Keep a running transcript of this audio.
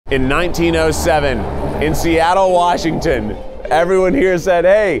In 1907, in Seattle, Washington, everyone here said,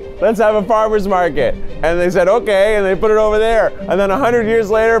 hey, let's have a farmer's market. And they said, okay, and they put it over there. And then 100 years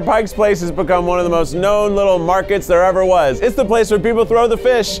later, Pike's Place has become one of the most known little markets there ever was. It's the place where people throw the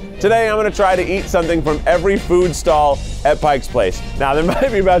fish. Today, I'm gonna try to eat something from every food stall at Pike's Place. Now, there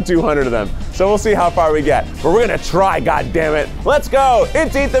might be about 200 of them, so we'll see how far we get. But we're gonna try, goddammit. Let's go,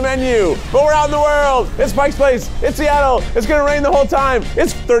 it's Eat the Menu. But we're out in the world. It's Pike's Place, it's Seattle. It's gonna rain the whole time.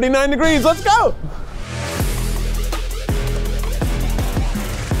 It's 39 degrees, let's go.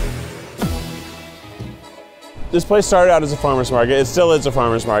 This place started out as a farmer's market. It still is a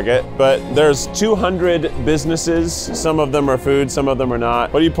farmer's market, but there's 200 businesses. Some of them are food, some of them are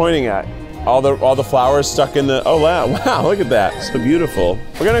not. What are you pointing at? All the flowers stuck in the, oh wow, wow, look at that, so beautiful.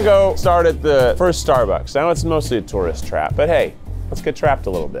 We're gonna go start at the first Starbucks. Now it's mostly a tourist trap, but hey, let's get trapped a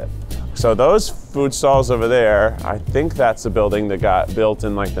little bit. So those food stalls over there, I think that's a building that got built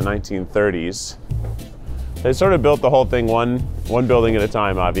in like the 1930s. They sort of built the whole thing one building at a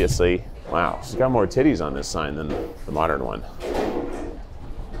time, obviously. Wow, she's got more titties on this sign than the modern one.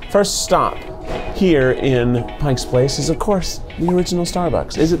 First stop here in Pike's Place is, of course, the original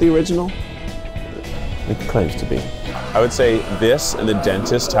Starbucks. Is it the original? It claims to be. I would say this and the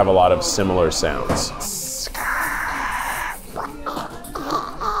dentist have a lot of similar sounds.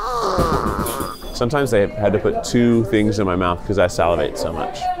 Sometimes they had to put two things in my mouth because I salivate so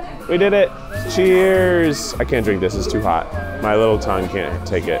much. We did it. Cheers. I can't drink this, it's too hot. My little tongue can't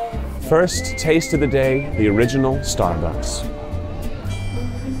take it. First taste of the day, the original Starbucks.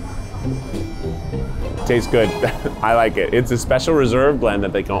 Tastes good, I like it. It's a special reserve blend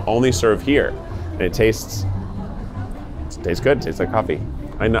that they can only serve here. And it tastes good, it tastes like coffee.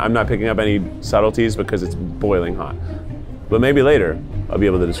 I'm not picking up any subtleties because it's boiling hot. But maybe later, I'll be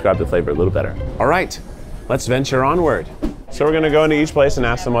able to describe the flavor a little better. All right, let's venture onward. So we're gonna go into each place and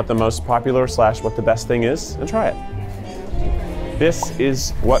ask them what the most popular / what the best thing is and try it. This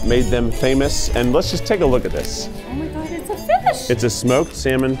is what made them famous, and let's just take a look at this. Oh my God, it's a fish! It's a smoked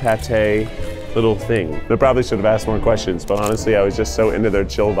salmon pate little thing. They probably should have asked more questions, but honestly, I was just so into their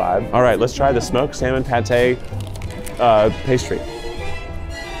chill vibe. All right, let's try the smoked salmon pate pastry.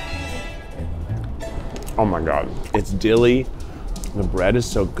 Oh my God, it's dilly. The bread is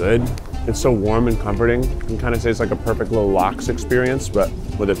so good. It's so warm and comforting. It kind of tastes like a perfect little lox experience, but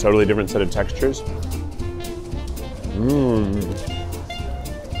with a totally different set of textures. Mmm.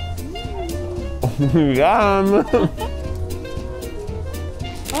 Yum.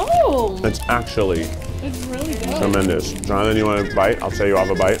 Oh. It's actually really good. tremendous. Jonathan, you want a bite? I'll say you off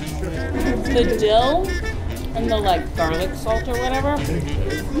a bite. The dill and the like garlic salt or whatever,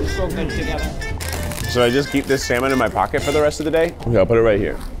 so good together. Should I just keep this salmon in my pocket for the rest of the day? Okay, I'll put it right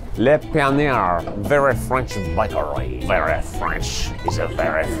here. Le Pionnier, very French bakery. Very French. It's a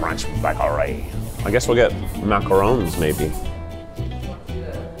very French bakery. I guess we'll get macarons, maybe.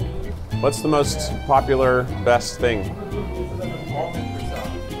 What's the most popular, best thing?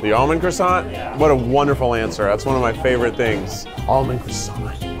 The almond croissant? What a wonderful answer. That's one of my favorite things. Almond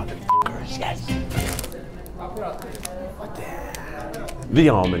croissant, motherfuckers, yes. The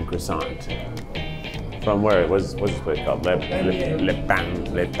almond croissant. From where? What's this place called? Le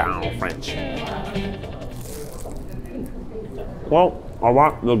Pain French. Well, I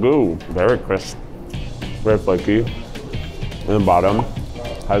want the goo. Very crisp, very flaky. And the bottom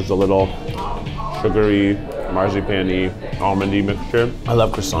has the little sugary, marzipan-y, almondy mixture. I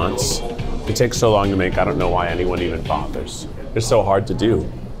love croissants. It takes so long to make, I don't know why anyone even bothers. It's so hard to do.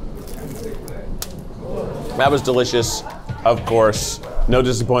 That was delicious, of course. No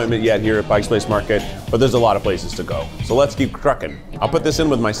disappointment yet here at Pike's Place Market, but there's a lot of places to go. So let's keep trucking. I'll put this in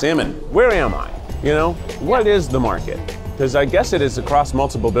with my salmon. Where am I? You know, what is the market? Because I guess it is across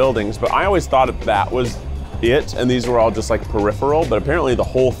multiple buildings, but I always thought that was it, and these were all just like peripheral, but apparently the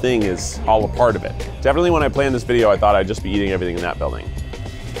whole thing is all a part of it. Definitely when I planned this video, I thought I'd just be eating everything in that building.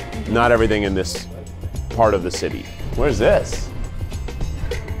 Not everything in this part of the city. Where's this?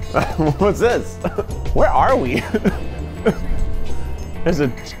 What's this? Where are we? There's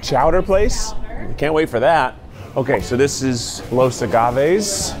a chowder place. Can't wait for that. Okay, so this is Los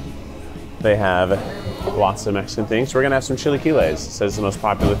Agaves. They have lots of Mexican things. We're gonna have some chilaquiles. It says it's the most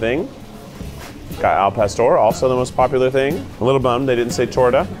popular thing. Got al pastor, also the most popular thing. A little bummed they didn't say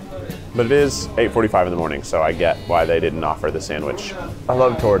torta, but it is 8:45 in the morning, so I get why they didn't offer the sandwich. I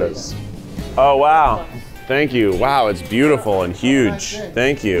love tortas. Oh, wow. Thank you. Wow, it's beautiful and huge.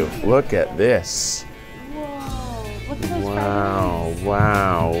 Thank you. Look at this. Wow,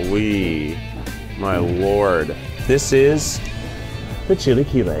 wow-wee, my Lord. This is the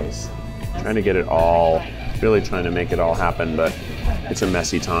chilaquiles. Trying to get it all, really trying to make it all happen, but it's a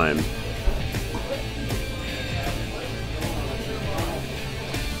messy time.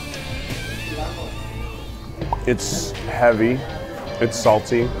 It's heavy, it's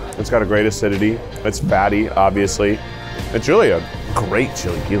salty, it's got a great acidity, it's fatty, obviously. It's really a great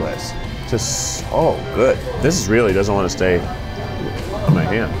chilaquiles. Just so good. This really doesn't want to stay in my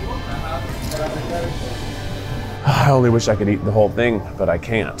hand. I only wish I could eat the whole thing, but I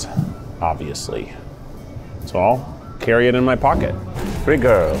can't, obviously. So I'll carry it in my pocket. 3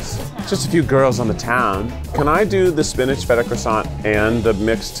 girls. Just a few girls on the town. Can I do the spinach feta croissant and the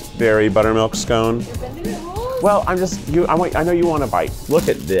mixed berry buttermilk scone? Well, I know you want a bite. Look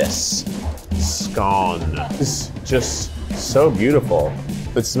at this scone. It's just so beautiful.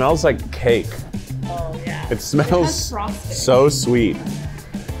 It smells like cake. Oh yeah. It smells so sweet.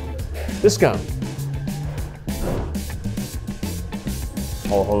 This scone.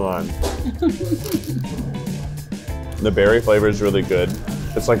 Oh, hold on. The berry flavor is really good.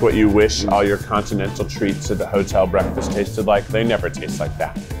 It's like what you wish all your continental treats at the hotel breakfast tasted like. They never taste like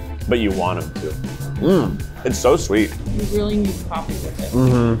that, but you want them to. It's so sweet. You really need coffee with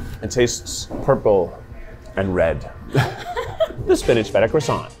it. It tastes purple and red. The spinach feta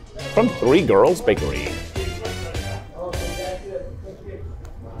croissant from 3 Girls Bakery.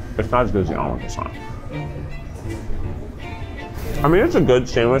 It's not as good as the almond croissant. I mean, it's a good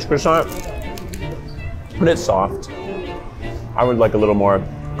sandwich croissant, but it's soft. I would like a little more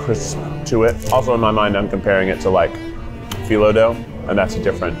crisp to it. Also, in my mind, I'm comparing it to like phyllo dough, and that's a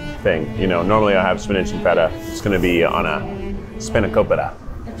different thing. You know, normally I have spinach and feta. It's gonna be on a spanakopita.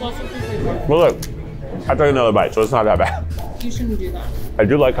 It's also super. Well, look, I took another bite, so it's not that bad. You shouldn't do that. I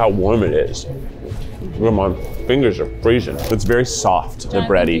do like how warm it is. Look, my fingers are freezing. It's very soft, the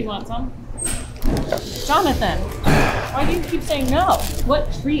bready. Do you want some? Jonathan, why do you keep saying no?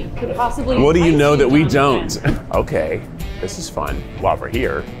 What treat could possibly What do you know that we Jonathan? don't? Okay, this is fun. While we're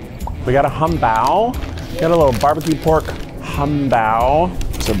here, we got a humbao. Got a little barbecue pork humbao.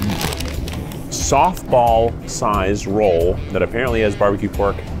 It's a softball-sized roll that apparently has barbecue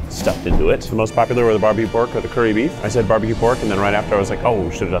pork stuffed into it. The most popular were the barbecue pork or the curry beef. I said barbecue pork, and then right after I was like, oh,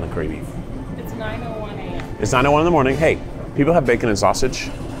 we should have done the curry beef. It's 9:01 a.m. It's 9:01 in the morning. Hey, people have bacon and sausage.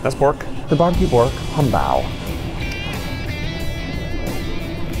 That's pork. The barbecue pork humbao.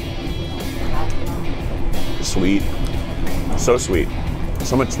 Sweet, so sweet.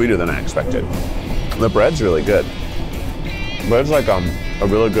 So much sweeter than I expected. The bread's really good. Bread's like a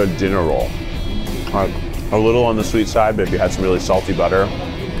really good dinner roll. Like a little on the sweet side, but if you had some really salty butter,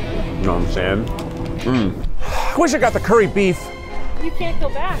 you know what I'm saying? I wish I got the curry beef. You can't go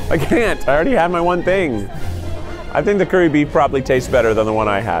back. I can't, I already had my one thing. I think the curry beef probably tastes better than the one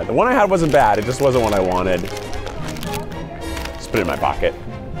I had. The one I had wasn't bad, it just wasn't what I wanted. Just put it in my pocket.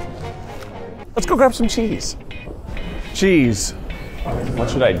 Let's go grab some cheese. Cheese. What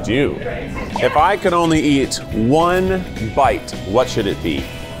should I do? If I could only eat one bite, what should it be?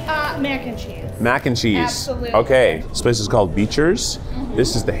 Mac and cheese. Mac and cheese. Absolutely. Okay, this place is called Beecher's.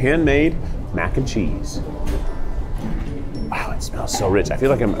 This is the handmade mac and cheese. Wow, it smells so rich. I feel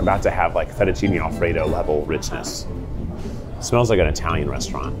like I'm about to have like fettuccine Alfredo level richness. It smells like an Italian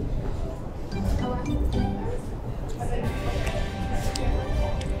restaurant.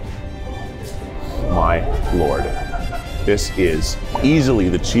 My Lord. This is easily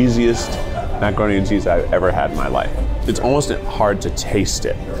the cheesiest macaroni and cheese I've ever had in my life. It's almost hard to taste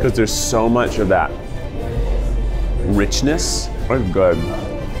it because there's so much of that richness. It's good.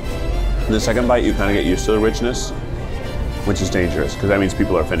 In the second bite, you kind of get used to the richness, which is dangerous because that means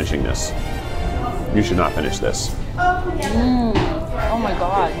people are finishing this. You should not finish this. Oh my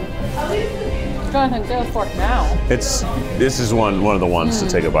God. Jonathan, get a fork now. This is one of the ones to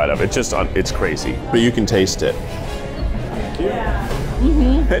take a bite of. It's crazy, but you can taste it.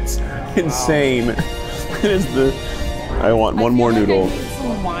 It's insane. It is I want one more noodle. I need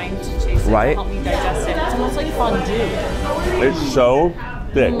some wine to chase it Right? to help me digest it. It's almost like fondue. It's so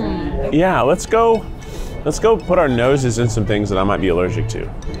thick. Yeah, let's go put our noses in some things that I might be allergic to.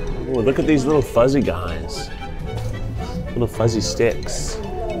 Ooh, look at these little fuzzy guys. Little fuzzy sticks.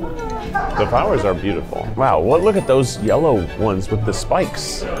 The flowers are beautiful. Wow, look at those yellow ones with the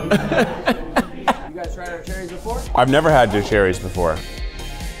spikes. You guys tried our cherries before? I've never had your cherries before.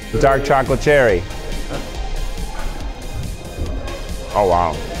 Dark chocolate cherry. Oh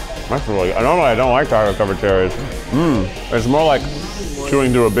wow, that's really. Normally I don't like chocolate covered cherries. It's more like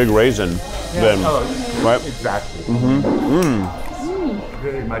chewing through a big raisin than, right? Exactly.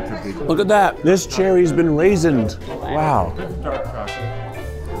 Very much a big. Look at that. This cherry's been raisined. Wow. Dark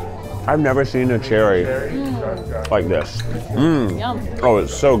chocolate. I've never seen a cherry Dark chocolate. like this. Yum. Oh,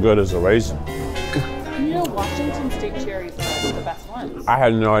 it's so good as a raisin. You know, Washington State cherries are the best ones. I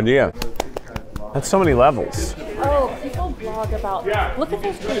had no idea. That's so many levels. Oh, people blog about. Look at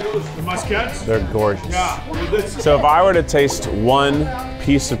those grapes. The muscats? They're gorgeous. Yeah. So if I were to taste one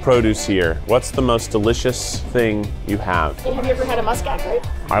piece of produce here, what's the most delicious thing you have? Have you ever had a muscat grape?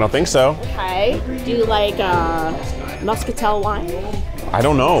 I don't think so. Okay. Do you like muscatel wine? I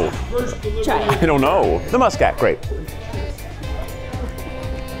don't know. Try it. I don't know. The muscat grape.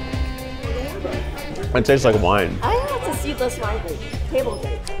 It tastes like wine. I have a seedless wine grape. Table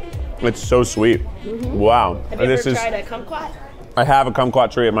grape. It's so sweet. Wow. Have you ever tried a kumquat? I have a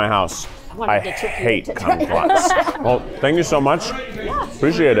kumquat tree at my house. wanted I to trick you hate to try it. kumquats. Well, thank you so much. Yeah.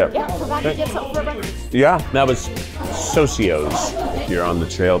 Appreciate it. Yeah, provided you get something for breakfast. Yeah, that was socios. You're on the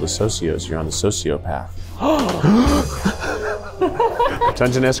trail to socios. You're on the sociopath.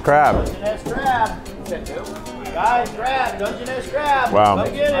 Dungeness crab. Dungeness crab. Guys, crab. Dungeness crab. Wow.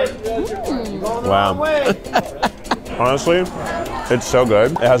 Come get it. You're going the Wow. wrong way. Honestly, it's so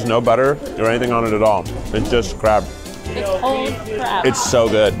good. It has no butter or anything on it at all. It's just crab. It's whole crab. It's so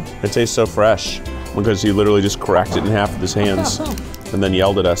good. It tastes so fresh because he literally just cracked it in half with his hands and then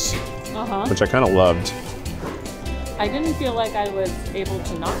yelled at us, which I kind of loved. I didn't feel like I was able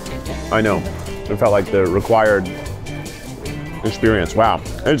to not take it. I know. It felt like the required experience. Wow,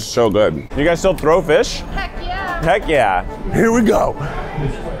 it's so good. You guys still throw fish? Heck yeah. Heck yeah. Here we go.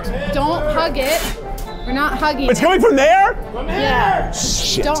 Don't hug it. We're not hugging It's it. coming from there? Yeah.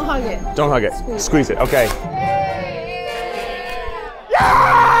 Shit. Don't hug it. Don't hug it. Squeeze it. Okay.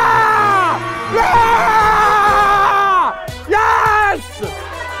 Yeah! Yeah! Yes!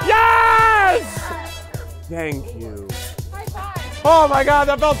 Yes! Thank you. Oh my God,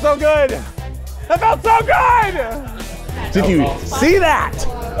 that felt so good. That felt so good. Did you see that?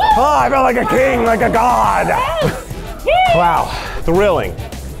 Oh, I felt like a king, like a god. Wow, thrilling.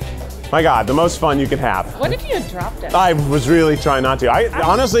 My God, the most fun you could have. What if you had dropped it? I was really trying not to.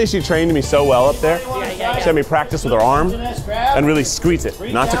 Honestly, she trained me so well up there. She had me practice with her arm and really squeeze it.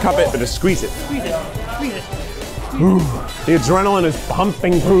 Not to cup it, but to squeeze it. Squeeze it. Squeeze it. Ooh, the adrenaline is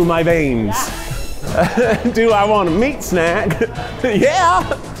pumping through my veins. Do I want a meat snack? Yeah.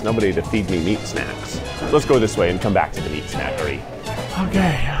 Nobody to feed me meat snacks. Let's go this way and come back to the meat snackery.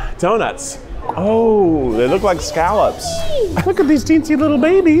 Okay, donuts. Oh, they look like scallops. Look at these teensy little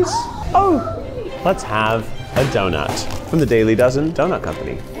babies. Oh, let's have a donut from the Daily Dozen Donut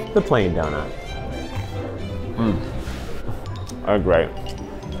Company. The plain donut. Oh, great.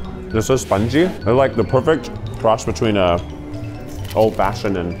 They're so spongy. They're like the perfect cross between a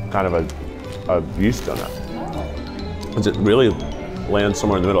old-fashioned and kind of a yeast donut. It really lands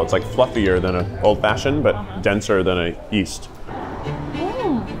somewhere in the middle. It's like fluffier than an old-fashioned, but denser than a yeast.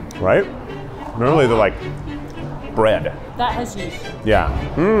 Right? Normally they're like bread. That has yeast. Yeah.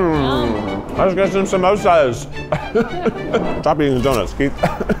 Let's get some samosas. Stop eating the donuts, Keith.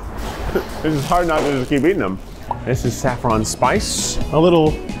 It's just hard not to just keep eating them. This is saffron spice. A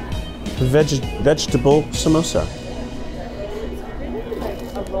little vegetable samosa.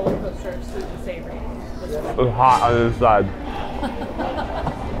 A roller coaster of sweet and savory. It's hot on the inside.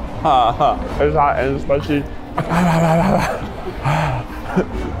 It's hot and spicy.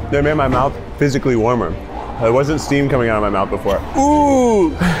 They made my mouth physically warmer. There wasn't steam coming out of my mouth before.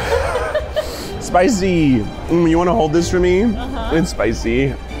 Ooh! Spicy. You want to hold this for me? It's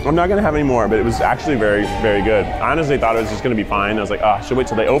spicy. I'm not gonna have any more, but it was actually very, very good. I honestly thought it was just gonna be fine. I was like, oh, I should wait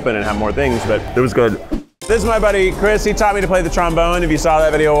till they open and have more things, but it was good. This is my buddy Chris. He taught me to play the trombone. If you saw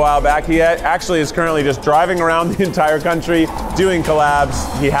that video a while back, he actually is currently just driving around the entire country doing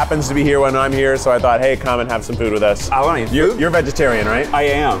collabs. He happens to be here when I'm here, so I thought, hey, come and have some food with us. I want to eat food. You're vegetarian, right? I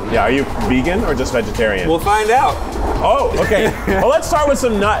am. Yeah, are you vegan or just vegetarian? We'll find out. Oh, okay. Well, let's start with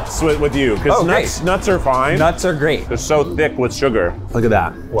some nuts with you, because nuts are fine. Nuts are great. They're so thick with sugar. Look at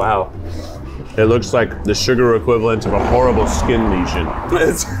that. Wow. It looks like the sugar equivalent of a horrible skin lesion.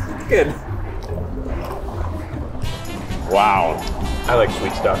 It's good. Wow. I like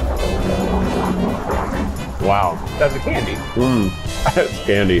sweet stuff. Wow. That's a candy. It's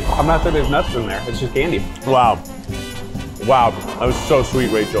candy. I'm not sure there's nuts in there. It's just candy. Wow. Wow. That was so sweet,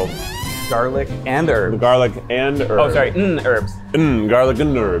 Rachel. Garlic and herbs. Garlic and herbs. Oh, sorry. Herbs. Garlic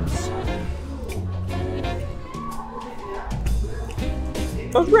and herbs.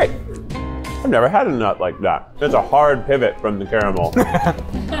 That was great. I've never had a nut like that. It's a hard pivot from the caramel.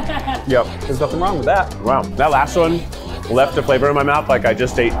 Yep. There's nothing wrong with that. Wow. That last one left a flavor in my mouth like I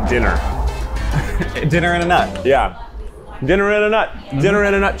just ate dinner. Dinner and a nut. Yeah. Dinner in a nut. Dinner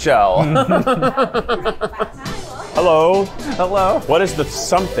in a nutshell. Hello. Hello. What is the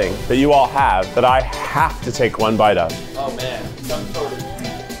something that you all have that I have to take one bite of? Oh man,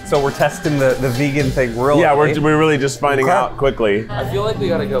 So we're testing the vegan thing real Yeah, early. we're really just finding out quickly. I feel like we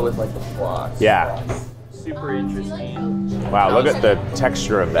gotta go with like the floss. Yeah. Super interesting. Wow, look at the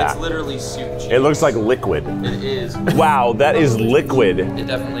texture of that. It's literally soup cheese. It looks like liquid. It is. Wow, that is liquid. It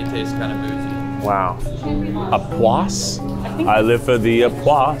definitely tastes kind of boozy. Wow. Applause? I live for the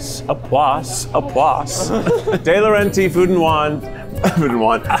applause, applause, applause. De Laurenti, Food and Wand. Food and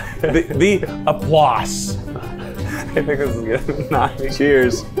Wand. The applause. I think this is good. Nice.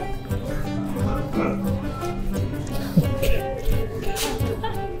 Cheers.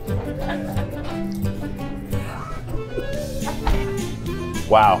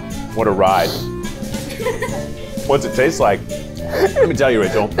 Wow, what a ride. What's it taste like? Let me tell you,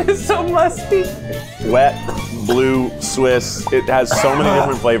 Rachel. It's so musty. Wet, blue, Swiss. It has so many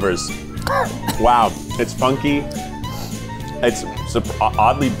different flavors. Wow, it's funky. It's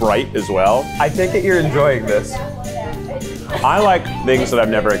oddly bright as well. I take it you're enjoying this. I like things that I've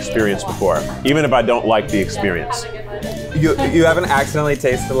never experienced before, even if I don't like the experience. You haven't accidentally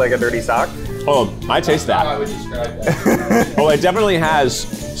tasted like a dirty sock? Oh, I taste How I that. would describe that. Oh, it definitely has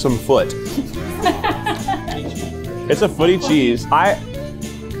some foot. It's a footy cheese. I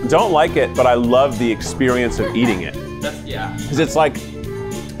don't like it, but I love the experience of eating it. Yeah. Because it's like,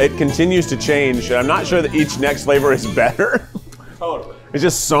 it continues to change, and I'm not sure that each next flavor is better. Totally. It's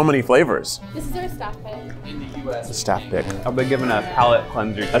just so many flavors. This is our staff pick. In the US. A staff pick. I've been given a palate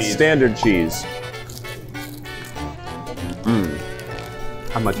cleanser A cheese. standard cheese.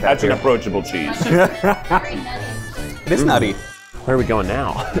 I'm much That's an happier. approachable cheese. It is nutty. Where are we going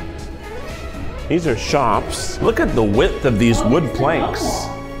now? These are shops. Look at the width of these wood planks.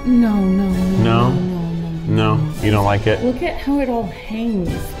 No. No, you don't like it? Look at how it all hangs.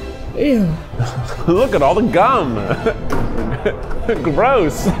 Ew. Look at all the gum.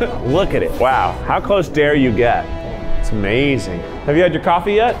 Gross. Look at it. Wow, how close dare you get? It's amazing. Have you had your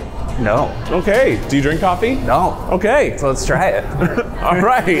coffee yet? No. Okay, do you drink coffee? No. Okay. So let's try it. All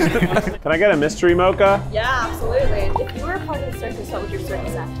right. Can I get a mystery mocha? Yeah, absolutely. If you were a part of the circus, what would your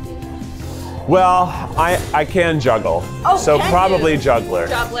circus act be? Well, I can juggle. Oh, so can probably you? juggler.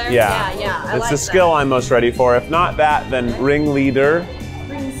 Juggler? Yeah. Yeah, I It's like the that. skill I'm most ready for. If not that, then ringleader,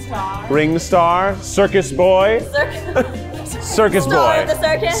 ring star, circus boy, circus Star boy, of the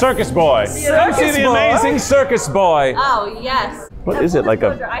circus? circus boy, Circus the boy. amazing circus boy. Oh, yes. What is it, like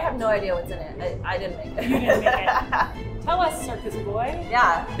a- I have no idea what's in it. I didn't make it. You didn't make it. Tell us, circus boy.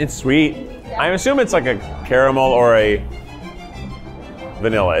 Yeah. It's sweet. I assume it's like a caramel or a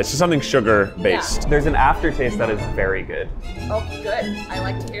vanilla. It's just something sugar based. There's an aftertaste that is very good. Oh, good. I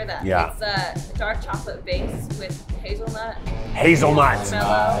like to hear that. Yeah. It's a dark chocolate base with hazelnut, Hazelnut,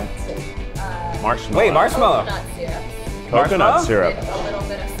 marshmallow, marshmallow, Wait, marshmallow. coconut syrup, coconut syrup. with a little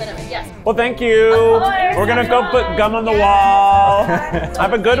bit of cinnamon. Yes. Well, thank you. Of course. We're gonna go put gum on the wall.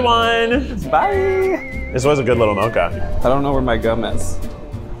 Have a good one. Bye. This was a good little mocha. I don't know where my gum is.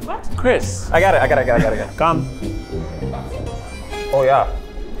 Chris, I got it. gum. Oh yeah.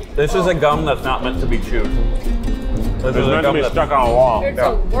 This is a gum that's not meant to be chewed. This It's meant to be stuck on a wall. It's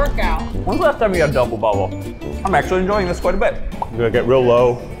a workout. When's the last time you had double bubble? I'm actually enjoying this quite a bit. I'm gonna get real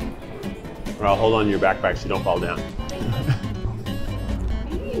low, or I'll hold on to your backpack so you don't fall down.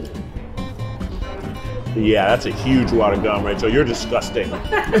 Yeah, that's a huge wad of gum, Rachel. You're disgusting.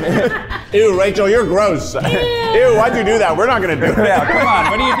 Ew, Rachel, you're gross. Ew, why'd you do that? We're not gonna do Yeah, it. come on,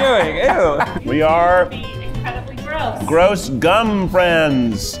 what are you doing? Ew. We are Be incredibly gross. gross gum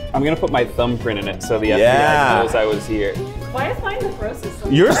friends. I'm gonna put my thumbprint in it so the FBI Yeah. knows I was here. Why is mine the grossest?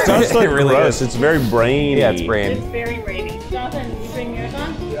 Your stuff's like It really gross. is. It's very brainy. Yeah, it's brain. It's very rainy. Jonathan, you bring yours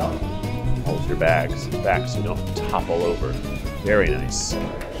on? Hold your bags back so you don't topple over. Very nice.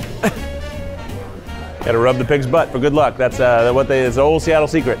 Gotta rub the pig's butt for good luck. That's it's an old Seattle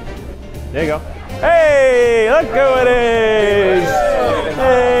secret. There you go. Hey, look who it is.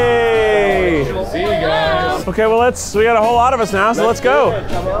 Hey. See you guys. Okay, well we got a whole lot of us now, so let's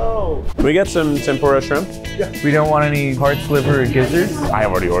go. Can we get some tempura shrimp? We don't want any hearts, liver, or gizzards. I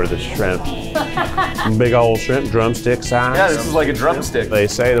already ordered the shrimp. Big old shrimp, drumstick size. Yeah, this is like a drumstick. They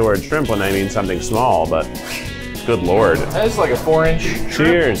say the word shrimp when they mean something small, but good lord. That's like a 4-inch.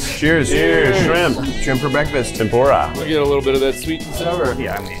 Cheers. Cheers. Cheers. Shrimp. Shrimp for breakfast. Tempura. We get a little bit of that sweet and sour.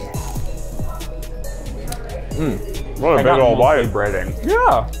 Yeah, I mean, What a big old bite. breading.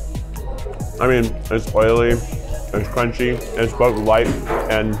 Yeah. I mean, it's oily, it's crunchy, it's both light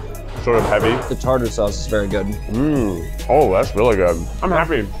and sort of heavy. the tartar sauce is very good. Oh, that's really good. I'm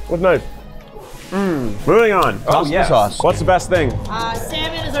happy. What's nice? Moving on. Pasta sauce. What's the best thing?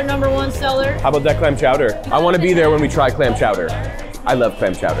 Salmon is our #1 seller. How about that clam chowder? I want to be there when we try clam chowder. I love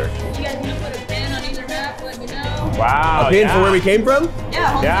clam chowder. You guys want to put a pin on either half? Let me know. Wow. A pin for where we came from?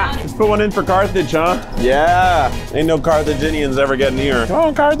 Yeah. Let's put one in for Carthage, huh? Yeah. Ain't no Carthaginians ever getting here. Come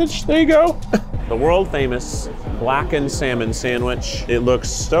on, Carthage. There you go. The world famous blackened salmon sandwich. It looks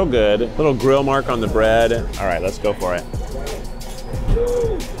so good. Little grill mark on the bread. All right, let's go for it.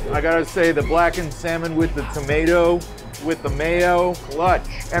 I gotta say, the blackened salmon with the tomato, with the mayo, clutch.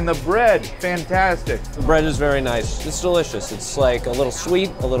 And the bread, fantastic. The bread is very nice. It's delicious. It's like a little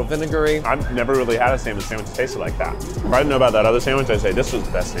sweet, a little vinegary. I've never really had a salmon sandwich that tasted like that. If I didn't know about that other sandwich, I'd say this was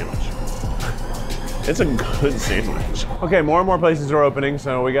the best sandwich. It's a good sandwich. Okay, more and more places are opening,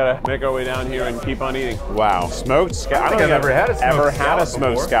 so we gotta make our way down here and keep on eating. Wow, smoked scallop. I don't think I've ever had a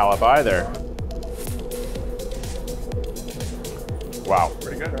smoked scallop scallop either. Wow,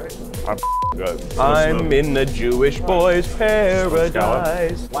 Pretty good, right? good. I'm in the Jewish boy's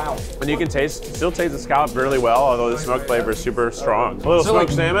paradise. Wow. And you can still taste the scallop really well, although the smoked flavor is super strong. A little Is there smoked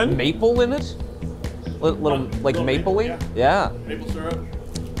like salmon. maple in it? Little like mapley? Yeah. Maple syrup,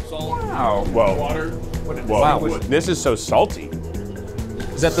 salt, Oh, whoa. water. Whoa. Wow. This is so salty.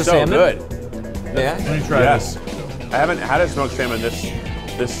 Is that the So salmon? good. Yeah. Let me try Yes. I haven't had a smoked salmon this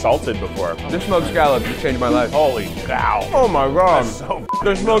salted before. This smoked scallop just changed my life. Holy cow. Oh my god. That's so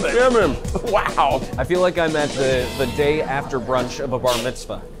There's smoked salmon. Wow. I feel like I'm at the day after brunch of a bar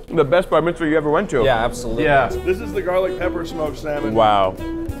mitzvah. The best bar mitzvah you ever went to. Yeah, absolutely. Yeah. This is the garlic pepper smoked salmon. Wow.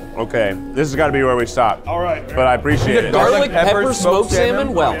 Okay, this has got to be where we stop. All right. But I appreciate it. Garlic pepper smoked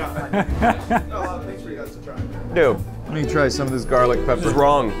salmon? Well, Thanks for you guys to try. Dude, let me try some of this garlic pepper. this is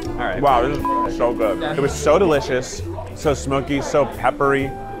wrong. All right. Wow, this is so good. It was so delicious, so smoky, so peppery,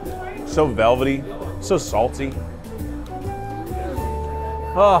 so velvety, so salty.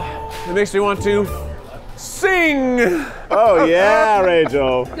 Oh, it makes me want to sing. Oh yeah,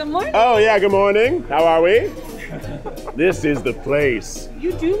 Rachel. Good morning. Oh yeah, good morning. How are we? This is the place.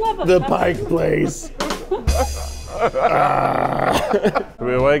 You do love a The pepper. Pike Place.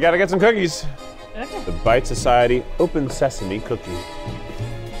 We gotta get some cookies. Okay. The Bite Society Open Sesame Cookie.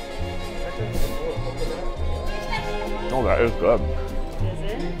 Oh, that is good.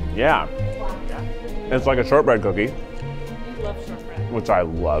 Is it? Yeah. It's like a shortbread cookie, You love shortbread. which I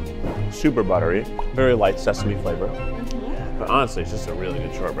love. Super buttery, very light sesame flavor. But honestly, it's just a really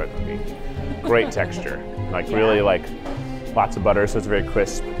good shortbread cookie. Great texture. Like really like lots of butter, so it's very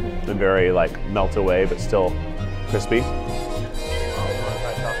crisp and very like melt away, but still crispy.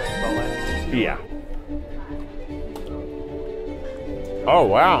 Yeah. Oh,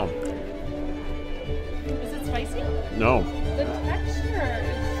 wow. Is it spicy? No. The texture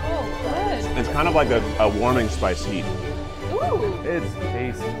is so good. It's kind of like a warming spice heat. Ooh. It's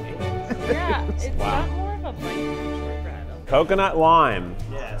tasty. Yeah, it's got more of a bite than shortbread. Coconut lime.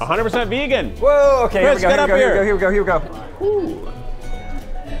 100% vegan. Whoa, okay, Chris, get up here. here we go.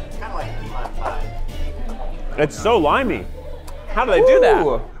 It's so limey. How do they do that?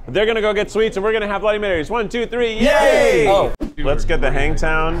 Ooh. They're gonna go get sweets and we're gonna have Bloody Marys. 1, 2, 3, yay! Yay! Oh. Let's get the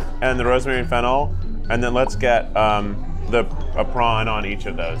Hangtown and the rosemary and fennel, and then let's get a prawn on each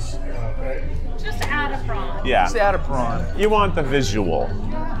of those. Just add a prawn. Yeah. Just add a prawn. You want the visual.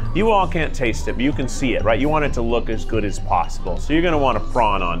 You all can't taste it, but you can see it, right? You want it to look as good as possible. So you're gonna want a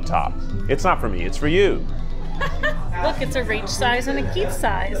prawn on top. It's not for me, it's for you. Look, it's a Rach size and a Keith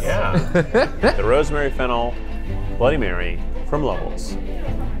size. Yeah. The rosemary fennel Bloody Mary from Lowell's.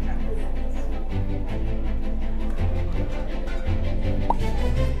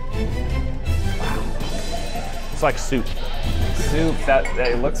 It's like soup. Soup, that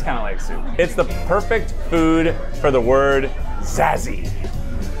it looks kind of like soup. It's the perfect food for the word zazzy.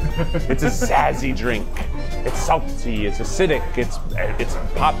 It's a zazzy drink. It's salty, it's acidic, it's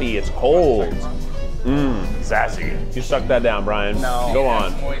poppy, it's cold. Mmm, zazzy. You suck that down, Brian. No. Go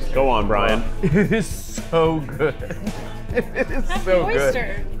on. Go on, Brian. It is so good. It is Have so the good.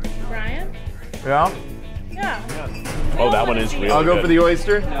 oyster, Brian. Yeah? Yeah. Oh, that one is really I'll go good. for the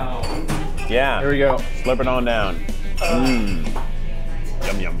oyster. Yeah. Here we go. Slip it on down. Mmm.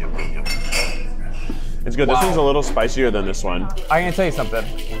 Yum, yum, yum, yum, yum. It's good. This one's a little spicier than this one. I'm gonna tell you something.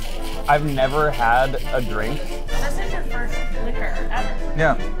 I've never had a drink. This is your first liquor ever.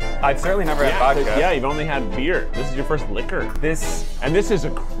 Yeah. I've certainly never had vodka. Yeah, you've only had beer. This is your first liquor. This And this is a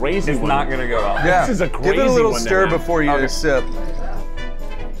crazy is one. not gonna go well. Yeah. This is a Give crazy it a little one to stir have. before you sip.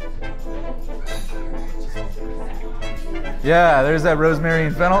 Yeah, there's that rosemary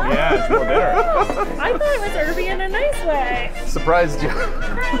and fennel. Yeah, it's more bitter. I thought it was herby in a nice way. Surprised you.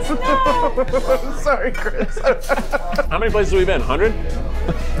 Chris, no. Sorry, Chris. How many places have we been? 100?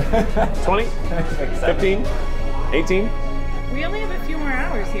 20? 15? 18? We only have a few more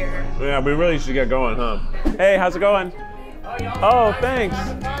hours here. Yeah, we really should get going, huh? Hey, how's it going? Oh, thanks.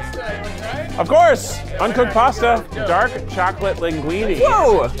 Of course, uncooked pasta, dark chocolate linguine.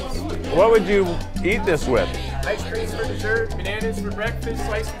 Whoa! What would you eat this with? Ice cream for dessert, bananas for breakfast,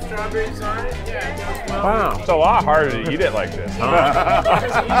 sliced with strawberries on it. Yeah, it goes well. Wow, it's a lot harder to eat it like this, huh?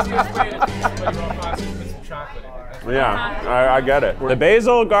 That's the easiest way to do pasta is put some chocolate in it. Yeah, I get it. The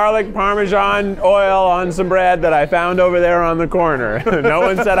basil, garlic, Parmesan oil on some bread that I found over there on the corner. No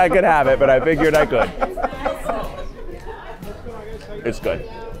one said I could have it, but I figured I could. It's good.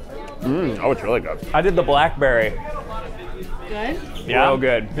 Oh, it's really good. I did the blackberry. Good? Yeah. Real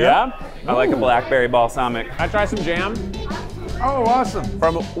good. Yeah? I like a blackberry balsamic. I try some jam Oh, awesome.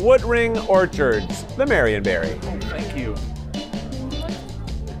 from Woodring Orchards, the Marionberry. Thank you.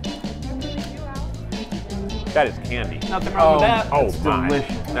 That is candy. Nothing wrong with that. Oh, my.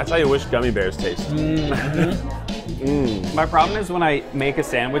 delicious. That's how you wish gummy bears taste. My problem is when I make a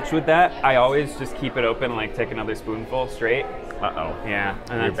sandwich with that, I always just keep it open and like take another spoonful straight. Uh-oh. Yeah, and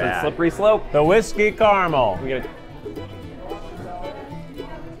You're that's a bad. slippery slope. The whiskey caramel. We gotta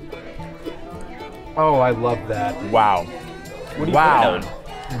Oh, I love that. Wow. What do you Wow. put it on?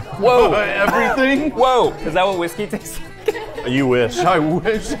 Whoa! Everything? Whoa! Is that what whiskey tastes like? You wish. I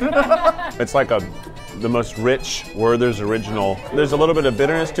wish. It's like the most rich Werther's Original. There's a little bit of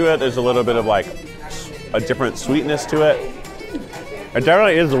bitterness to it. There's a little bit of like a different sweetness to it. It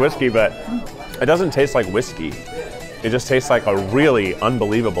definitely is the whiskey, but it doesn't taste like whiskey. It just tastes like a really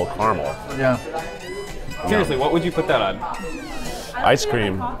unbelievable caramel. Yeah. Seriously, what would you put that on? Ice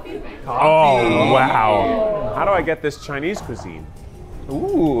cream. Oh, wow. How do I get this Chinese cuisine?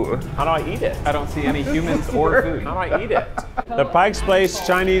 Ooh. How do I eat it? I don't see any humans or food. How do I eat it? The Pike's Place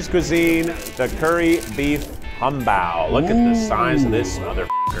Chinese cuisine, the curry beef humbao. Look at the size of this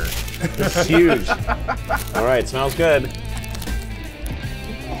motherfucker. It's huge. All right, smells good.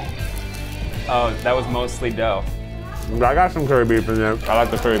 Oh, that was mostly dough. I got some curry beef in there. I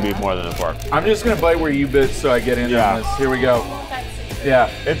like the curry beef more than the pork. I'm just gonna bite where you bit so I get in on this. Here we go. Yeah.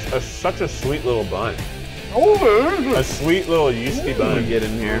 It's such a sweet little bun. Oh, very good. A sweet little yeasty bun. Get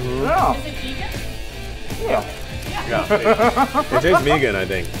in here. Yeah. Yeah. It tastes vegan, I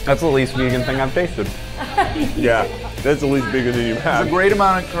think. That's the least vegan thing I've tasted. Yeah, that's the least vegan thing you've It's had. a great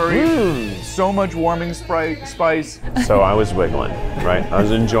amount of curry. So much warming spice. So I was wiggling, right? I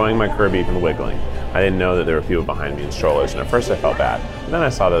was enjoying my curry beef and wiggling. I didn't know that there were people behind me in strollers, and at first I felt bad. And then I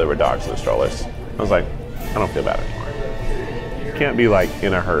saw that there were dogs in the strollers. I was like, I don't feel bad anymore. You can't be like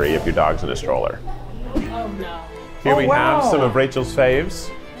in a hurry if your dog's in a stroller. Oh no. Here we have wow. some of Rachel's faves.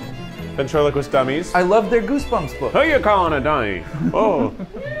 Ventriloquist dummies. I love their Goosebumps book. Who you calling a dummy? Oh.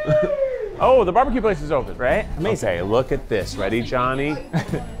 Oh, the barbecue place is open. Right? Amazing. Okay, look at this. Ready, Johnny?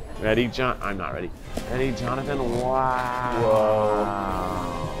 Ready, John? I'm not ready. Ready, Jonathan? Wow.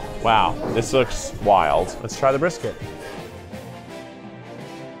 Whoa. Wow, this looks wild. Let's try the brisket.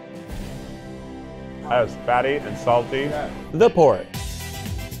 That was fatty and salty. The pork.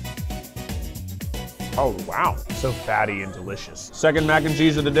 Oh, wow. So fatty and delicious. Second mac and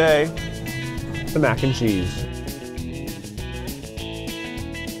cheese of the day. The mac and cheese.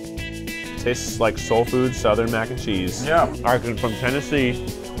 Tastes like soul food, southern mac and cheese. Yeah. I'm from Tennessee,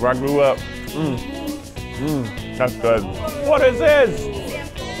 where I grew up. That's good. What is this?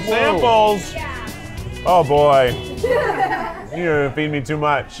 Samples. Oh boy. You're gonna feed me too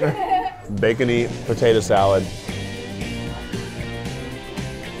much. Bacony potato salad.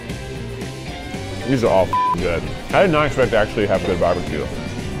 These are all good. I did not expect to actually have good barbecue.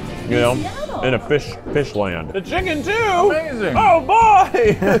 You know, in a fish land. The chicken too. Amazing. Oh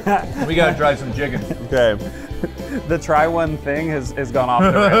boy. We gotta try some chicken. Okay. The try one thing has gone off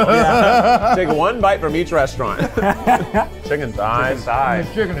the rails. Yeah. Take one bite from each restaurant. Chicken thighs.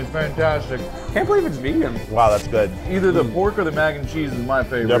 This chicken is fantastic. Can't believe it's vegan. Wow, that's good. Either the pork or the mac and cheese is my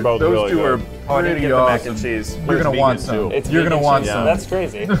favorite. They're both Those really two good. are Oh, I didn't pretty get the mac awesome. and cheese. You're It's gonna want vegan, some. too. It's You're vegan gonna want cheese. some. That's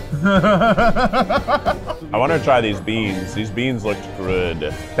crazy. I want to try these beans. These beans looked good.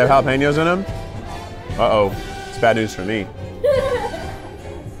 They have jalapenos in them? Uh-oh. It's bad news for me.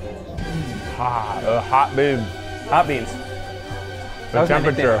 Hot beans. Hot beans. The was my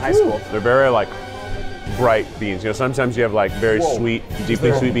nickname temperature. in high school. They're very like bright beans. You know, sometimes you have like very sweet,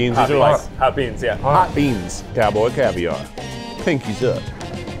 deeply sweet beans. These are like hot beans, yeah. hot beans. Cowboy caviar. Pinkies up.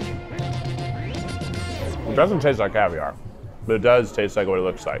 It doesn't taste like caviar, but it does taste like what it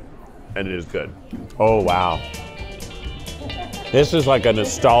looks like. And it is good. Oh, wow. This is like a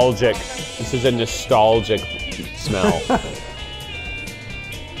nostalgic smell.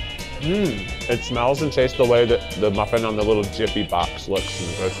 It smells and tastes the way that the muffin on the little Jiffy box looks in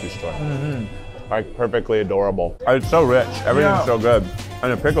the grocery store. Like perfectly adorable. It's so rich, everything's so good.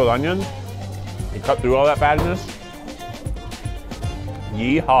 And the pickled onions, you cut through all that fatness.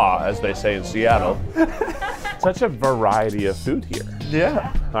 Yeehaw, as they say in Seattle. Such a variety of food here.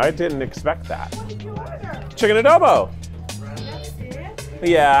 Yeah. I didn't expect that. Chicken adobo.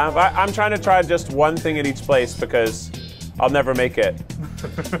 Yeah, I'm trying to try just one thing at each place because I'll never make it.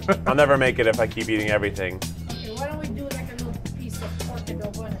 I'll never make it if I keep eating everything. Okay, why don't we do like a little piece of pork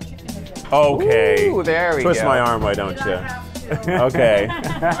adobo and a chicken adobo? Okay. Ooh, there we Twist go. my arm, why don't you? Okay.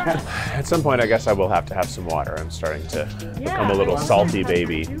 At some point, I guess I will have to have some water. I'm starting to become a little salty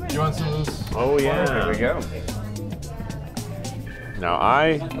baby. You want some of this? Oh yeah. There we go. Now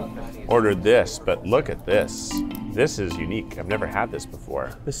I ordered this, but look at this. This is unique. I've never had this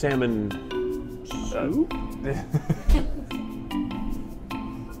before. The salmon soup?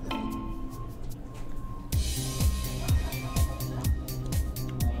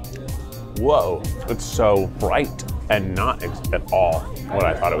 Whoa, it's so bright and not at all what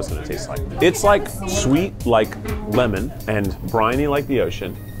I thought it was gonna taste like. It's like sweet like lemon and briny like the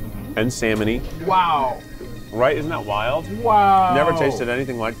ocean and salmony. Wow. Right, isn't that wild? Wow. Never tasted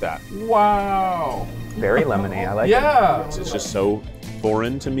anything like that. Wow. Very lemony. I like it. Yeah. It's just so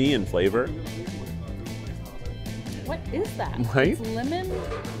foreign to me in flavor. What is that? Right? It's lemon,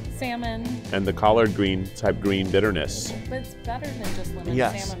 salmon, And the collard green type green bitterness. but it's better than just lemon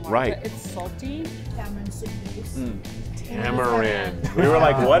Yes, salmon. right. But it's salty. Tamarind. We were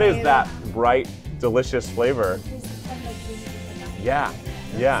like, what is that bright, delicious flavor? Yeah,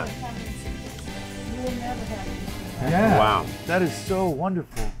 yeah. Yeah. Wow. That is so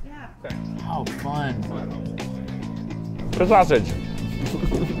wonderful. Yeah. How fun. The sausage.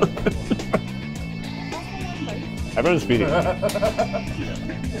 Everyone's feeding me.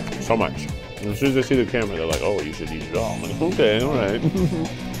 So much. And as soon as they see the camera, they're like, oh, you should eat it all. I'm like, okay, all right.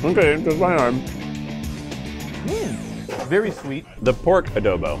 Okay, just my arm. Very sweet. The pork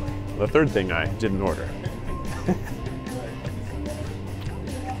adobo, the third thing I didn't order.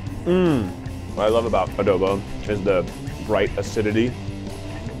 What I love about adobo is the bright acidity.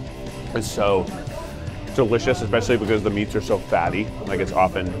 It's so delicious, especially because the meats are so fatty. Like it's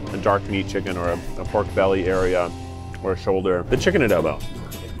often a dark meat chicken or a pork belly area or a shoulder. The chicken adobo.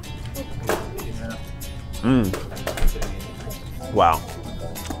 Wow.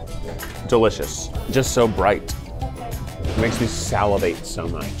 Delicious. Just so bright. It makes me salivate so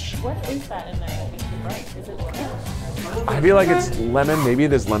much. What is that in there that makes it bright? Is it I feel like it's lemon. Maybe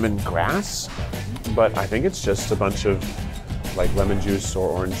it is lemon grass, but I think it's just a bunch of like lemon juice or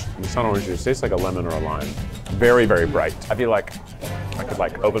orange. It's not orange juice. It tastes like a lemon or a lime. Very, very bright. I feel like I could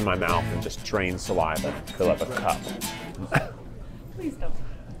like open my mouth and just drain saliva and fill up a cup. Please don't.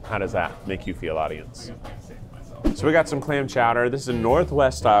 How does that make you feel, audience? So we got some clam chowder. This is a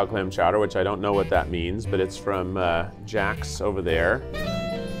Northwest style clam chowder, which I don't know what that means, but it's from Jack's over there.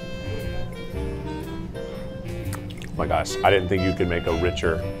 Oh my gosh, I didn't think you could make a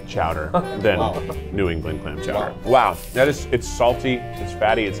richer chowder than New England clam chowder. Wow, it's salty, it's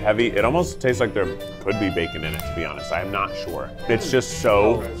fatty, it's heavy. It almost tastes like there could be bacon in it, to be honest. I am not sure. It's just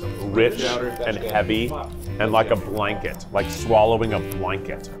so rich and heavy and like a blanket, like swallowing a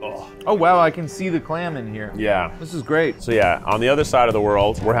blanket. Ugh. Oh wow, I can see the clam in here. Yeah. This is great. So yeah, on the other side of the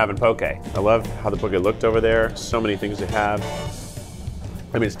world, we're having poke. I love how the poke looked over there. So many things they have.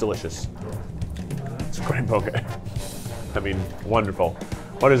 I mean, it's delicious. It's great poke. I mean, wonderful.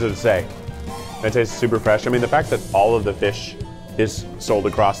 What does it say? It tastes super fresh. I mean, the fact that all of the fish is sold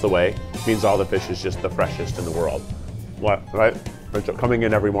across the way means all the fish is just the freshest in the world. What, right? It's coming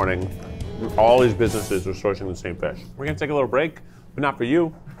in every morning. All these businesses are sourcing the same fish. We're gonna take a little break, but not for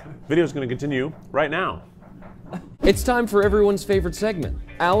you. Video's gonna continue right now. It's time for everyone's favorite segment.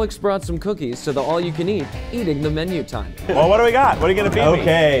 Alex brought some cookies to the all-you-can-eat eating the menu time. Well, what do we got? What are you gonna feed me?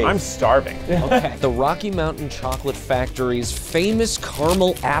 Okay. I'm starving. Okay. The Rocky Mountain Chocolate Factory's famous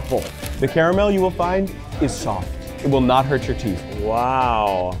caramel apple. The caramel you will find is soft. It will not hurt your teeth.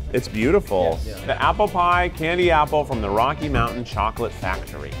 Wow, it's beautiful. The apple pie candy apple from the Rocky Mountain Chocolate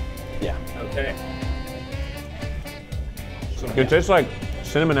Factory. Yeah. Okay. It tastes like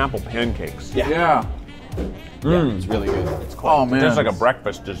cinnamon apple pancakes. Yeah. It's really good. It's Oh man. It tastes like a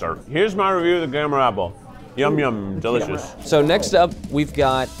breakfast dessert. Here's my review of the caramel apple. Yum yum, delicious. So next up, we've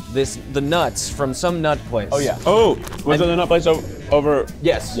got the nuts from some nut place. Oh yeah. Oh, was it the nut place over?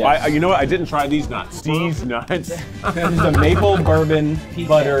 Yes. You know what? I didn't try these nuts. These nuts. The maple bourbon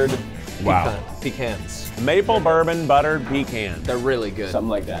buttered. Wow. Pecans. Maple bourbon buttered pecan. They're really good. Something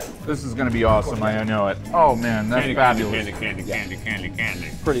like that. This is gonna be awesome. I know it. Oh man, that's fabulous. Candy.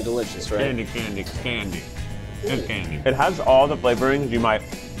 Pretty delicious, right? Candy. It's candy. It has all the flavorings you might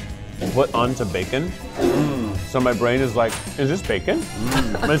put onto bacon. So my brain is like, is this bacon?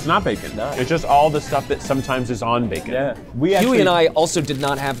 But it's not bacon. It's just all the stuff that sometimes is on bacon. Yeah. Hughie and I also did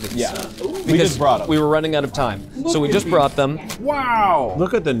not have these. Yeah. Because We just brought them. we were running out of time. So we just brought them. Wow!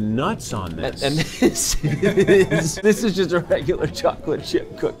 Look at the nuts on this. And this is just a regular chocolate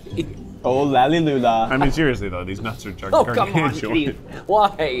chip cookie. Oh, lalilula. I mean, seriously though, these nuts are Oh, come on, Steve.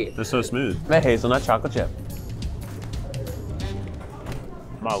 Why? They're so smooth. The hazelnut chocolate chip.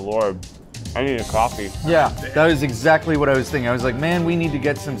 My lord, I need a coffee. Yeah, that is exactly what I was thinking. I was like, man, we need to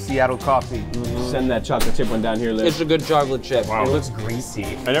get some Seattle coffee. Send that chocolate chip one down here, Liz. It's a good chocolate chip. Wow. It looks greasy.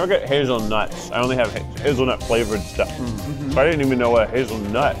 I never get hazelnuts. I only have hazelnut flavored stuff. So I didn't even know what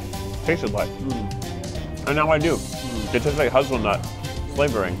hazelnut tasted like. And now I do. It tastes like hazelnut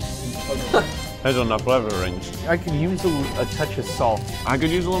flavoring. Hazelnut flavorings. I can use a touch of salt. I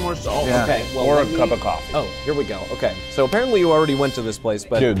could use a little more salt. Yeah. Okay, well, Or a let me- cup of coffee. Oh, here we go. Okay, so apparently you already went to this place,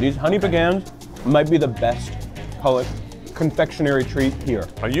 but Dude, these honey pecans might be the best public confectionery treat here.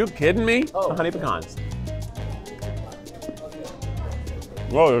 Are you kidding me? The honey pecans.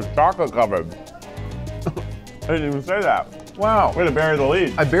 Whoa, it's chocolate covered. I didn't even say that. Wow. Way to bury the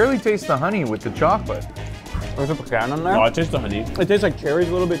lead. I barely taste the honey with the chocolate. There's a pecan in there. No, I taste the honey. It tastes like cherries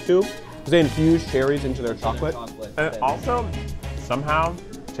a little bit too, because they infuse cherries into their chocolate. And it also, somehow,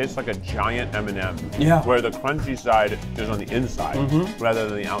 tastes like a giant M&M. Yeah. Where the crunchy side is on the inside rather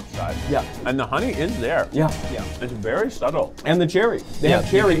than the outside. Yeah. And the honey is there. Yeah. It's very subtle. And the cherry. They have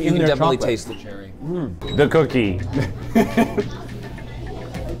cherry you in can their definitely chocolate. taste the cherry. The cookie.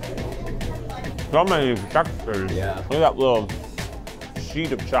 So many textures. Yeah. Look at that little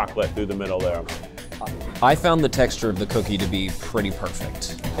sheet of chocolate through the middle there. I found the texture of the cookie to be pretty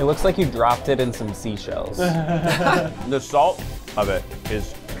perfect. It looks like you dropped it in some seashells. The salt of it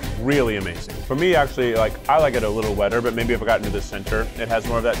is really amazing. For me, actually, I like it a little wetter, but maybe if I got into the center, it has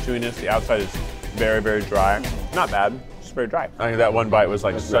more of that chewiness. The outside is very, very dry. Not bad, just very dry. I think that one bite was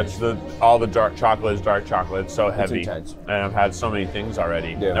like all the dark chocolate is dark chocolate. It's so heavy. intense. And I've had so many things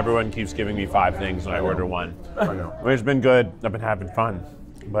already. Yeah. Everyone keeps giving me 5 things and I order 1. I know. It's been good. I've been having fun,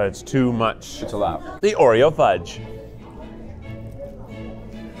 but it's too much. It's a lot. The Oreo fudge.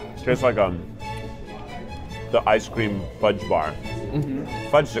 Tastes like the ice cream fudge bar.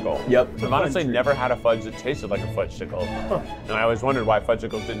 Fudgesicle. Yep. I've honestly never had a fudge that tasted like a fudgesicle. And I always wondered why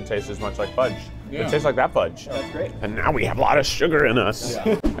fudgesicles didn't taste as much like fudge. It tastes like that fudge. That's great. And now we have a lot of sugar in us.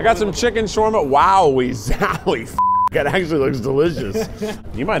 I got some chicken shawarma. Wowie zowie. It actually looks delicious.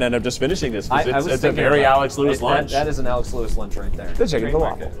 You might end up just finishing this because it's a very Alex Lewis lunch. That is an Alex Lewis lunch right there. The chicken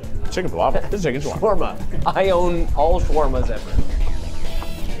falafel. Chicken falafel. This is chicken shawarma. Shawarma. I own all shawarmas ever.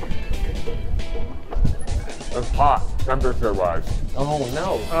 It's hot, temperature-wise. Oh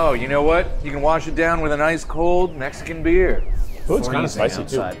no. Oh, you know what? You can wash it down with an ice cold Mexican beer. Oh, it's kind of Freezing spicy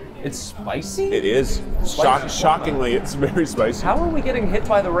outside. too. It's spicy? It is. Shockingly, it's very spicy. How are we getting hit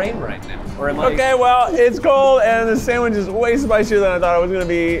by the rain right now? Or am I? Okay, well, it's cold and the sandwich is way spicier than I thought it was gonna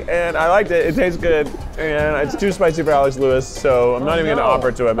be, and I liked it. It tastes good, and it's too spicy for Alex Lewis, so I'm not even gonna offer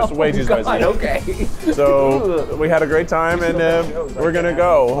it to him. It's way too spicy. Okay. So we had a great time, and we're gonna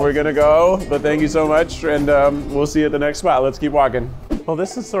go. We're gonna go, but thank you so much, and we'll see you at the next spot. Let's keep walking. Well,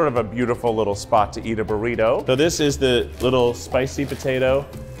 this is sort of a beautiful little spot to eat a burrito. So this is the little spicy potato.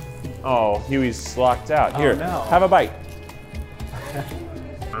 Oh, Hughie's locked out. Here, have a bite.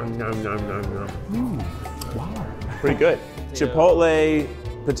 Wow, pretty good. Chipotle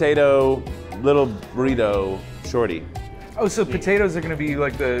potato little burrito shorty. Oh, so potatoes are gonna be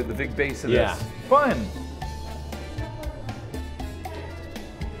like the big base of Yeah. this. Fun.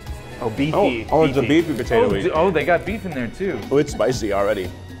 Oh, beefy. Oh, it's a beefy potato. Oh, they got beef in there too. Oh, it's spicy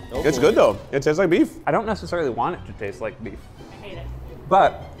already. It's good though. It tastes like beef. I don't necessarily want it to taste like beef, Hate it.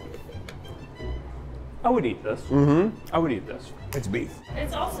 but I would eat this. I would eat this. It's beef.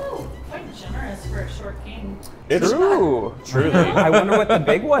 It's also quite generous for a short king. It's True. truly I wonder what the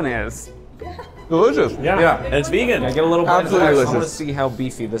big one is. delicious. Yeah. And it's vegan. I get a little bit Absolutely of this. I want to delicious. see how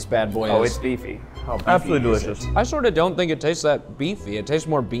beefy this bad boy Oh, is. it's beefy. Absolutely delicious. I sort of don't think it tastes that beefy. It tastes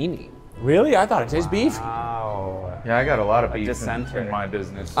more beany. Really? I thought it tastes beef. Wow. Yeah, I got a lot of beef dissenter. in my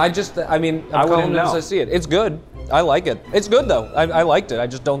business. I mean, I'm I wouldn't calling it as know. I see it. It's good. I like it. It's good though. I liked it. I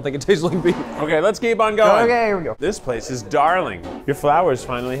just don't think it tastes like beef. Okay, let's keep on going. Okay, here we go. This place is darling. Your flowers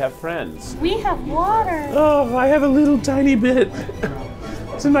finally have friends. We have water. Oh, I have a little tiny bit.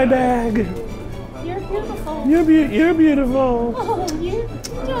 It's in my bag. You're beautiful. You're beautiful. Oh, you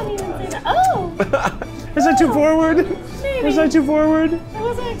don't even say that. Oh, Is that too forward? maybe. Is that too forward? I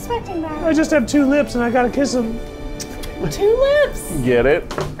wasn't expecting that. I just have 2 lips and I gotta kiss them. Tulips. Get it?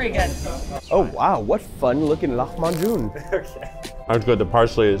 Pretty good. Oh wow, what fun looking lahmacun. That's good. The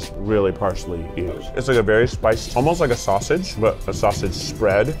parsley is really parsley-y. It's like a very spiced, almost like a sausage, but a sausage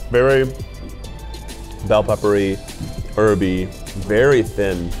spread. Very bell peppery, herby, very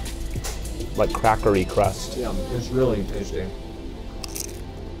thin, like crackery crust. Yeah, it's really tasty.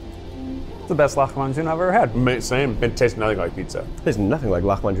 It's the best lahmacun I've ever had. Same. It tastes nothing like pizza. There's nothing like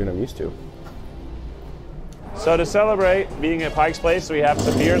lahmacun I'm used to. So to celebrate being at Pike's Place, we have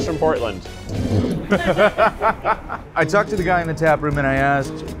some beers from Portland. I talked to the guy in the tap room and I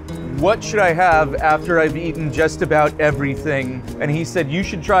asked, what should I have after I've eaten just about everything? And he said, you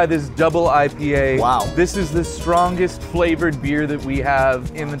should try this double IPA. Wow. This is the strongest flavored beer that we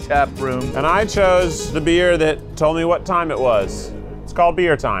have in the tap room. And I chose the beer that told me what time it was. It's called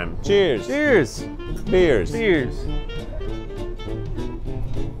Beer Time. Cheers. Cheers. Beers. Cheers.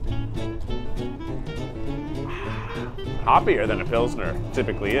 Hoppier than a Pilsner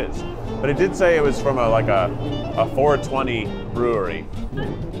typically is. But it did say it was from a 420 brewery.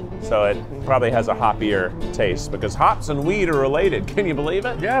 So it probably has a hoppier taste because hops and weed are related. Can you believe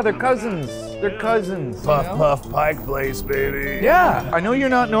it? Yeah, they're cousins. They're cousins. Puff, puff, Pike Place, baby. Yeah, I know you're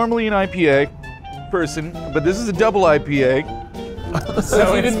not normally an IPA person, but this is a double IPA.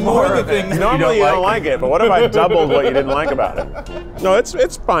 So it's more the things Normally you don't like it, but what if I doubled what you didn't like about it? No,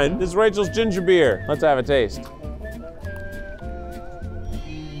 it's fine. This is Rachel's ginger beer. Let's have a taste.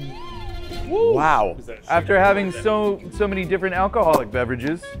 Wow. After having so many different alcoholic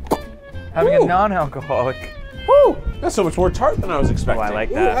beverages, having a non-alcoholic. Woo! That's so much more tart than I was expecting. Oh, I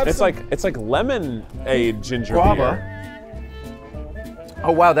like that. It's like lemonade ginger Guava. beer.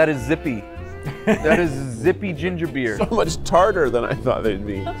 Oh wow, that is zippy. That is zippy ginger beer. So much tartar than I thought they'd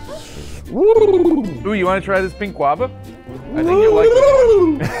be. Ooh, you want to try this pink guava? I think you'll like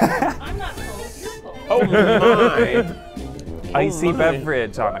it. I'm not cold. You're cold. Oh my. Icy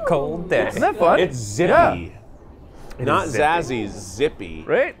beverage on a cold day. Isn't that fun? It's zippy. Yeah. Not is zippy. zazzy, zippy.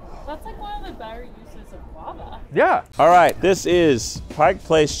 Right? That's like one of the better uses of guava. Yeah. All right, this is Pike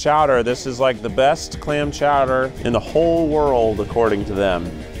Place chowder. This is like the best clam chowder in the whole world, according to them.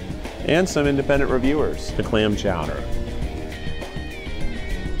 And some independent reviewers. The clam chowder.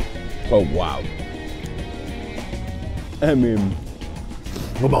 Oh wow. I mean,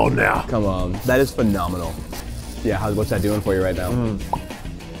 Come on now. come on. That is phenomenal. Yeah, what's that doing for you right now?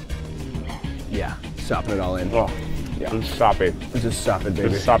 Yeah, stopping it all in. Oh, Yeah. it's soppy. Just stop it,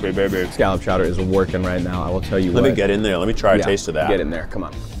 baby. It's soppy, baby. Scallop chowder is working right now. I will tell you Let what. me get in there. Let me try a Yeah, taste of that. Get in there. Come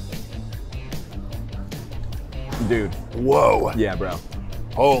on. Dude. Whoa. Yeah, bro.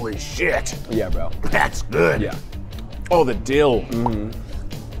 Holy shit. Yeah, bro. That's good. Yeah. Oh, the dill.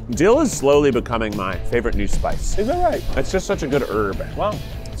 Dill is slowly becoming my favorite new spice. Is that right? It's just such a good herb. Wow.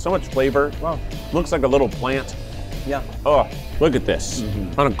 So much flavor. Wow. Looks like a little plant. Yeah. Oh, look at this.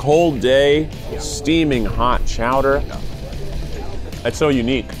 On a cold day, steaming hot chowder. It's so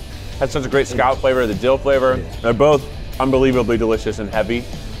unique. Has such a great scallop flavor, the dill flavor. They're both unbelievably delicious and heavy,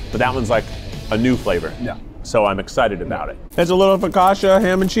 but that one's like a new flavor. Yeah. So I'm excited about it. It's a little focaccia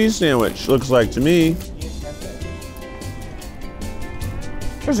ham and cheese sandwich, looks like to me.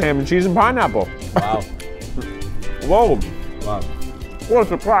 There's ham and cheese and pineapple. Wow. Whoa, Wow. what a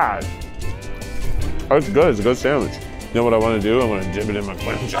surprise. Oh, it's good, it's a good sandwich. You know what I want to do? I want to dip it in my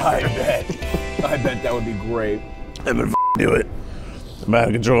clam chowder. I bet that would be great. I'm gonna do it. I'm out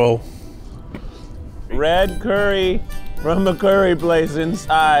of control. Red curry from a curry place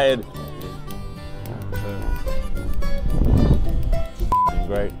inside.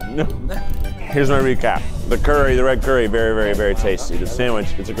 Great. Here's my recap. The curry, the red curry, very, very, very tasty. The sandwich,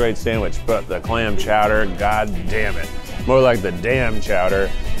 it's a great sandwich, but the clam chowder, god damn it. More like the damn chowder,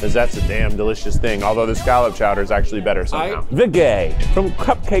 because that's a damn delicious thing. Although the scallop chowder is actually better somehow. The Gay from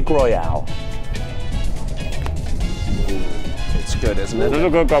Cupcake Royale. It's good, isn't it? It's a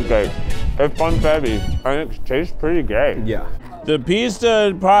good cupcake. It's fun heavy, and it tastes pretty gay. Yeah. The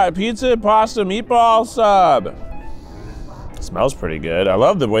pizza pasta meatball sub. Smells pretty good. I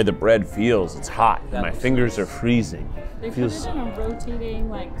love the way the bread feels. It's hot. And my fingers are freezing. They put it in a rotating,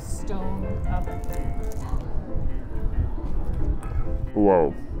 like, stone oven.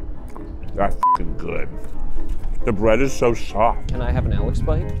 Whoa. That's f***ing good. The bread is so soft. Can I have an Alex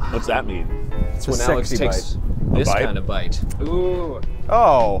bite? What's that mean? It's when Alex sexy takes A this bite? kind of bite. Ooh.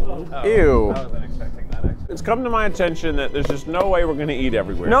 Oh. Ew. I wasn't expecting that actually. It's come to my attention that there's just no way we're gonna eat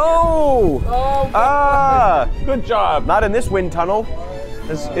everywhere. No! Ah! Good job. Not in this wind tunnel.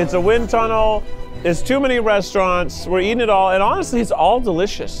 It's a wind tunnel. There's too many restaurants. We're eating it all, and honestly, it's all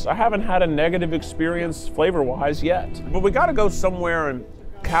delicious. I haven't had a negative experience flavor-wise yet. But we gotta go somewhere and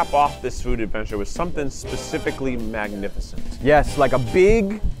cap off this food adventure with something specifically magnificent. Yes, like a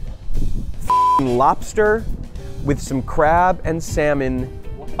big lobster with some crab and salmon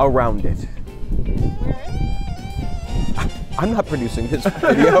around it. I'm not producing this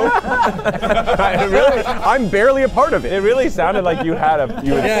video. I'm barely a part of it. It really sounded like you had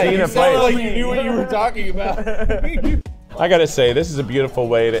seen a place. Like you knew what you were talking about. I gotta say, this is a beautiful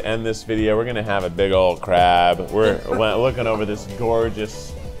way to end this video. We're gonna have a big old crab. We're looking over this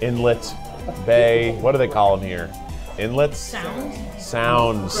gorgeous inlet bay. What do they call them here? Inlets?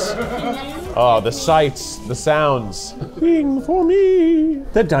 Sounds. Oh, the sights, the sounds. Wing for me.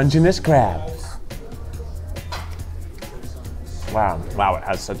 The Dungeness crabs. Wow, it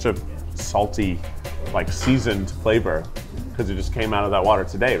has such a salty, like seasoned flavor because it just came out of that water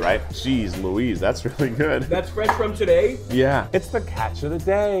today, right? Jeez Louise, that's really good. That's fresh from today? Yeah. It's the catch of the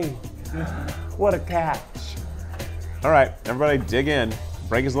day. What a catch. All right, everybody dig in.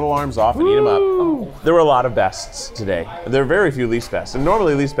 Break his little arms off and eat them up. There were a lot of bests today. There are very few least best. And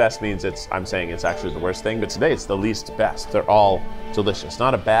normally least best means I'm saying it's actually the worst thing, but today it's the least best. They're all delicious.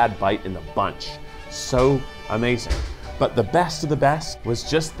 Not a bad bite in the bunch. So amazing. But the best of the best was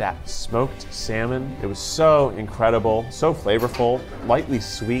just that smoked salmon. It was so incredible, so flavorful, lightly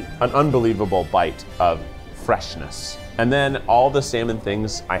sweet, an unbelievable bite of freshness. And then all the salmon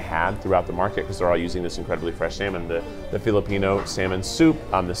things I had throughout the market, because they're all using this incredibly fresh salmon, the Filipino salmon soup,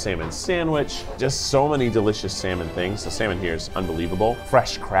 the salmon sandwich, just so many delicious salmon things. The salmon here is unbelievable.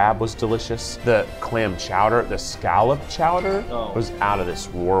 Fresh crab was delicious. The clam chowder, the scallop chowder was out of this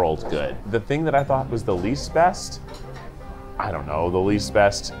world good. The thing that I thought was the least best, I don't know, the least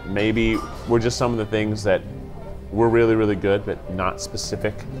best maybe were just some of the things that were really, really good, but not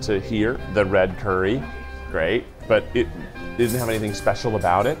specific to here. The red curry, great, but it didn't have anything special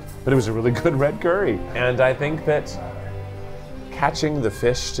about it, but it was a really good red curry. And I think that catching the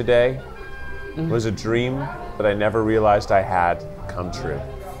fish today was a dream that I never realized I had come true.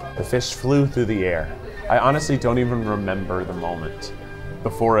 The fish flew through the air. I honestly don't even remember the moment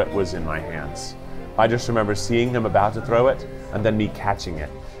before it was in my hands. I just remember seeing them about to throw it and then me catching it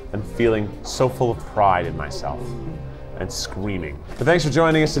and feeling so full of pride in myself and screaming. But thanks for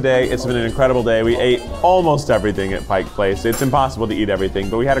joining us today. It's been an incredible day. We ate almost everything at Pike Place. It's impossible to eat everything,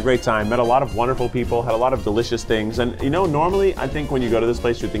 but we had a great time, met a lot of wonderful people, had a lot of delicious things. And you know, normally I think when you go to this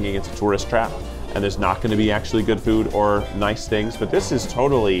place, you're thinking it's a tourist trap and there's not gonna be actually good food or nice things, but this is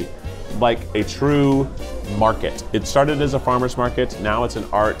totally like a true market. It started as a farmer's market, now it's an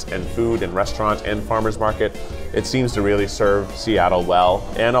art and food and restaurant and farmer's market. It seems to really serve Seattle well,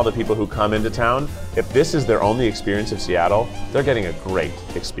 and all the people who come into town. If this is their only experience of Seattle, they're getting a great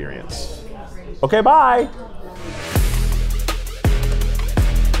experience. Okay, bye!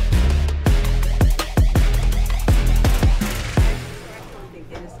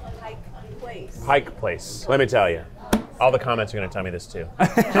 Pike Place. Let me tell you. All the comments are going to tell me this too. and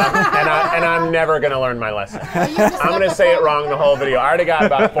I'm never going to learn my lesson. I'm going to say it wrong the whole video. I already got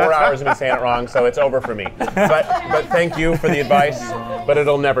about 4 hours of me saying it wrong, so it's over for me. But thank you for the advice, but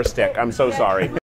it'll never stick. I'm so sorry.